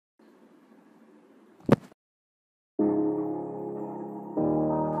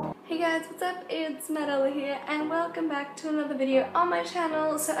guys, what's up? It's Madella here and welcome back to another video on my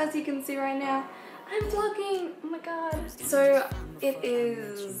channel. So as you can see right now, I'm vlogging. Oh my god. So it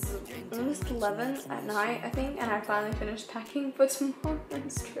is almost 11 at night, I think, and I finally finished packing for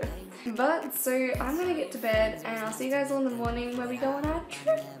tomorrow's trip. But so I'm gonna get to bed and I'll see you guys all in the morning where we go on our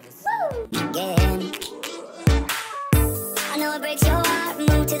trip. Woo! I know it breaks your heart.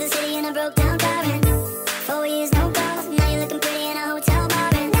 Moved to the city in a broke down car and 4 years no calls. Now you're looking pretty in a hotel bar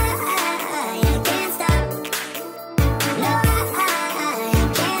and I can't stop. No, I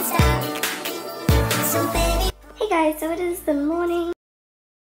can't stop. So baby. Hey guys, so it is the morning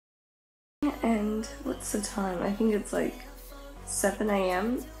and what's the time? I think it's like 7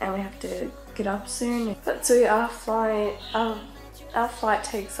 AM and we have to get up soon. But so our flight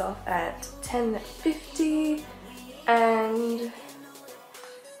takes off at 10:50 and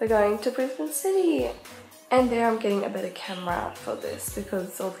we're going to Brisbane City. And there I'm getting a better camera for this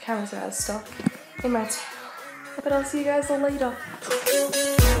because all the cameras are out of stock in my town. But I'll see you guys all later.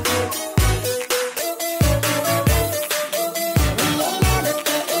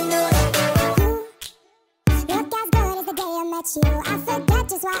 You. I forgot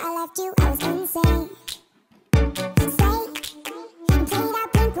just why I left you. I was insane. Say, played out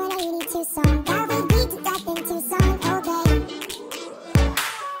Blink 182 song. That would beat to death in Tucson. Okay.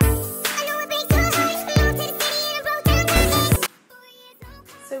 I know it breaks your heart. Moved to the city and broke down my face.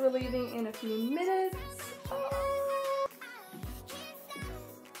 So we're leaving in a few minutes.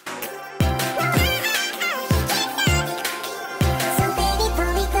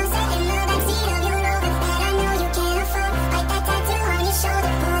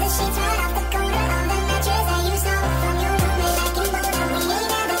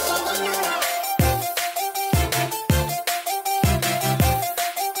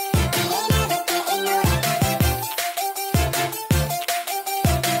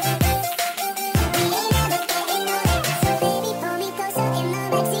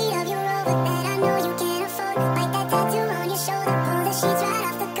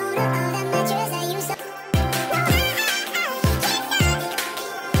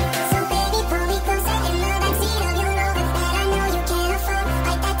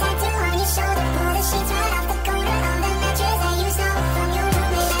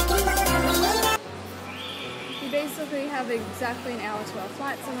 We have exactly an hour to our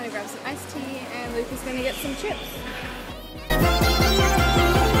flight, so I'm going to grab some iced tea and Luke is going to get some chips.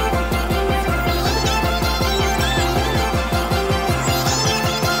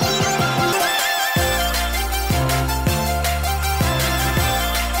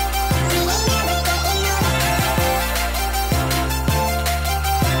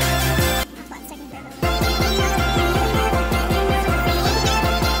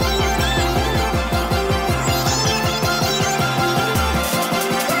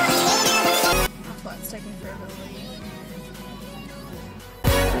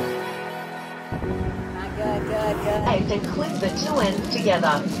 And clip the two ends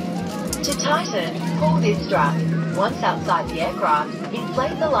together. To tighten, pull this strap. Once outside the aircraft,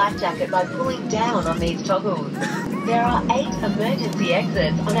 inflate the life jacket by pulling down on these toggles. There are 8 emergency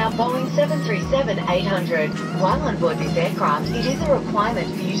exits on our Boeing 737-800. While on board this aircraft, it is a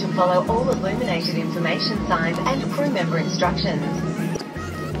requirement for you to follow all illuminated information signs and crew member instructions.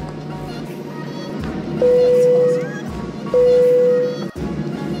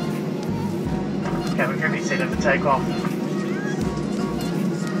 Cabin crew be set up for takeoff.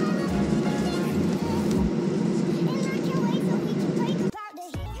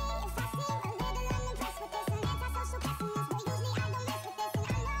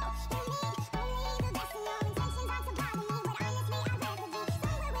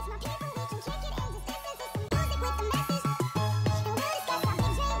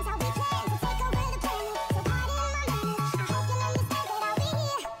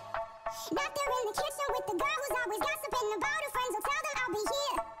 With the girl who's always gossiping.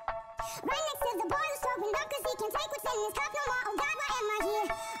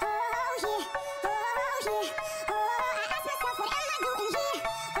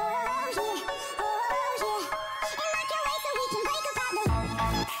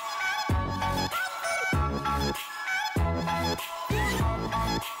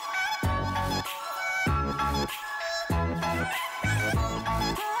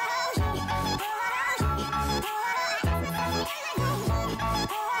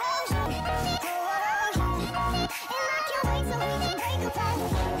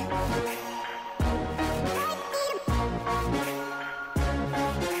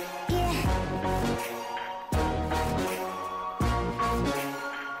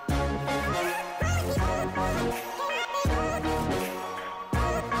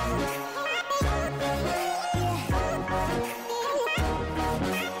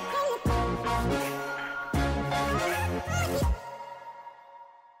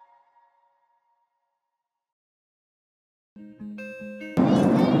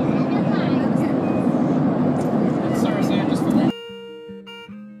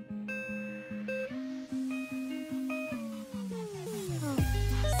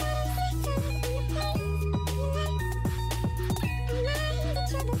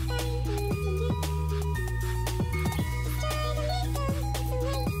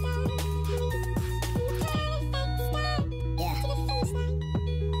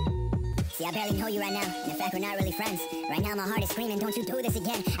 See, I barely know you right now, and in fact, we're not really friends. Right now, my heart is screaming, don't you do this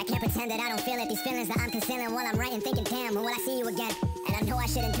again. I can't pretend that I don't feel it, these feelings that I'm concealing while I'm writing, thinking, damn, when will I see you again? And I know I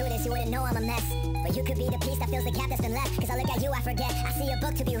shouldn't do this, you wouldn't know I'm a mess. But you could be the piece that fills the gap that's been left. Cause I look at you, I forget, I see a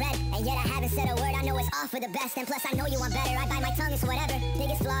book to be read, and yet I haven't said a word, I know it's all for the best. And plus, I know you want better, I bite my tongue, it's whatever.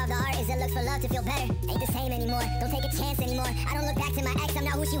 Biggest flaw of the art is it looks for love to feel better. Ain't the same anymore, don't take a chance anymore. I don't look back to my ex, I'm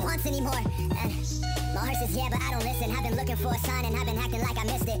not who she wants anymore. And my heart says yeah, but I don't listen. I've been looking for a sign and I've been acting like I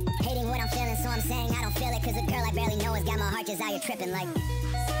missed it. Hating what I'm feeling, so I'm saying I don't feel it. Cause a girl I barely know has got my heart just out here tripping like.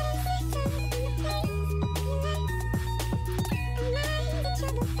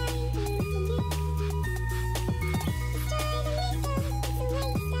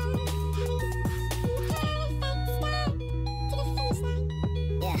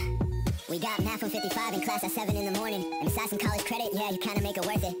 We got math from 55 in class at 7 in the morning. And besides some college credit, yeah, you kinda make it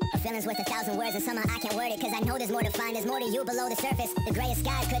worth it. A feeling's worth 1,000 words and somehow I can't word it. Cause I know there's more to find, there's more to you below the surface. The grayest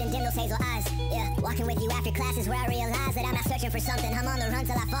skies couldn't dim those hazel eyes. Yeah, walking with you after classes where I realize that I'm not searching for something, I'm on the run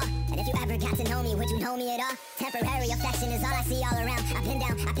till I fall. And if you ever got to know me, would you know me at all? Temporary affection is all I see all around. I've been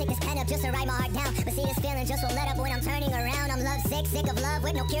down, I picked this pen up just to write my heart down. But see, this feeling just won't let up when I'm turning around. I'm lovesick, sick of love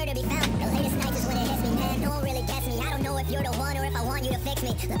with no cure to be found. The latest night is when it hits me, man, no one really gets me. I don't know if you're the one or if I want you to fix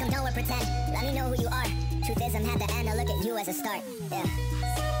me. Look, I'm done with pretend, let me know who you are. Truth is, I'm at the end, I look at you as a start. Yeah.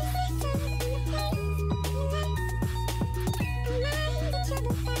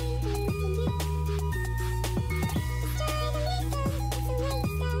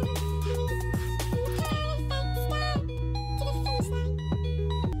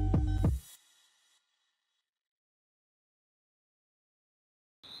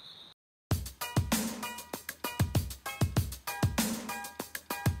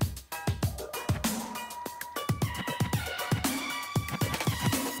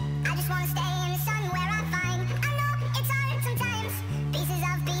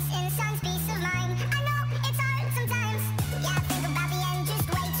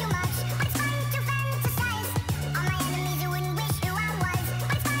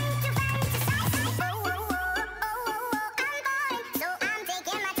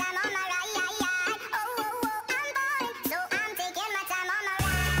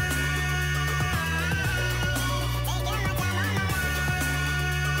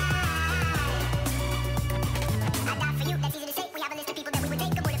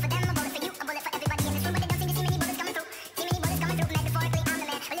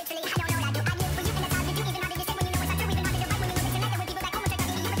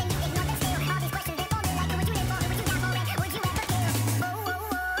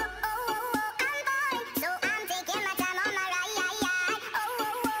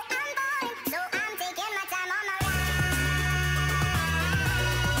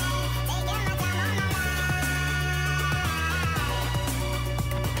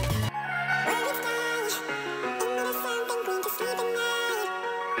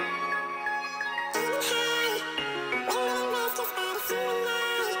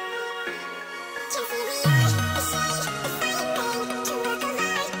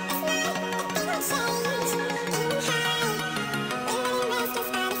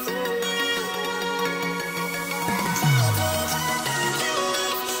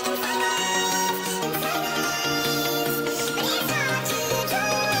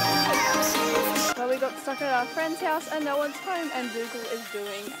 Stuck at our friend's house and no one's home, and Google is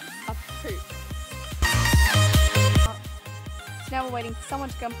doing a poop. So now we're waiting for someone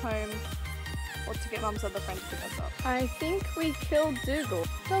to come home or to get Mum's other friend to pick us up. I think we killed Dougal.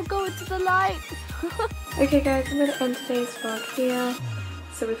 Don't go into the light! Okay guys, I'm going to end today's vlog here.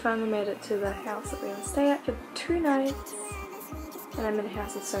 So we finally made it to the house that we're going to stay at for 2 nights. And I'm in a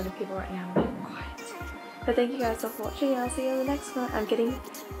house with so many people right now, I'm being quiet. But thank you guys all for watching, and I'll see you in the next one. I'm getting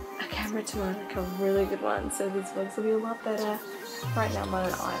a camera tomorrow, like a really good one, so these vlogs will be a lot better. Right now I'm on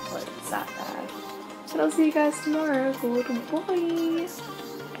an iPhone, it's that bad. But I'll see you guys tomorrow. Goodbye!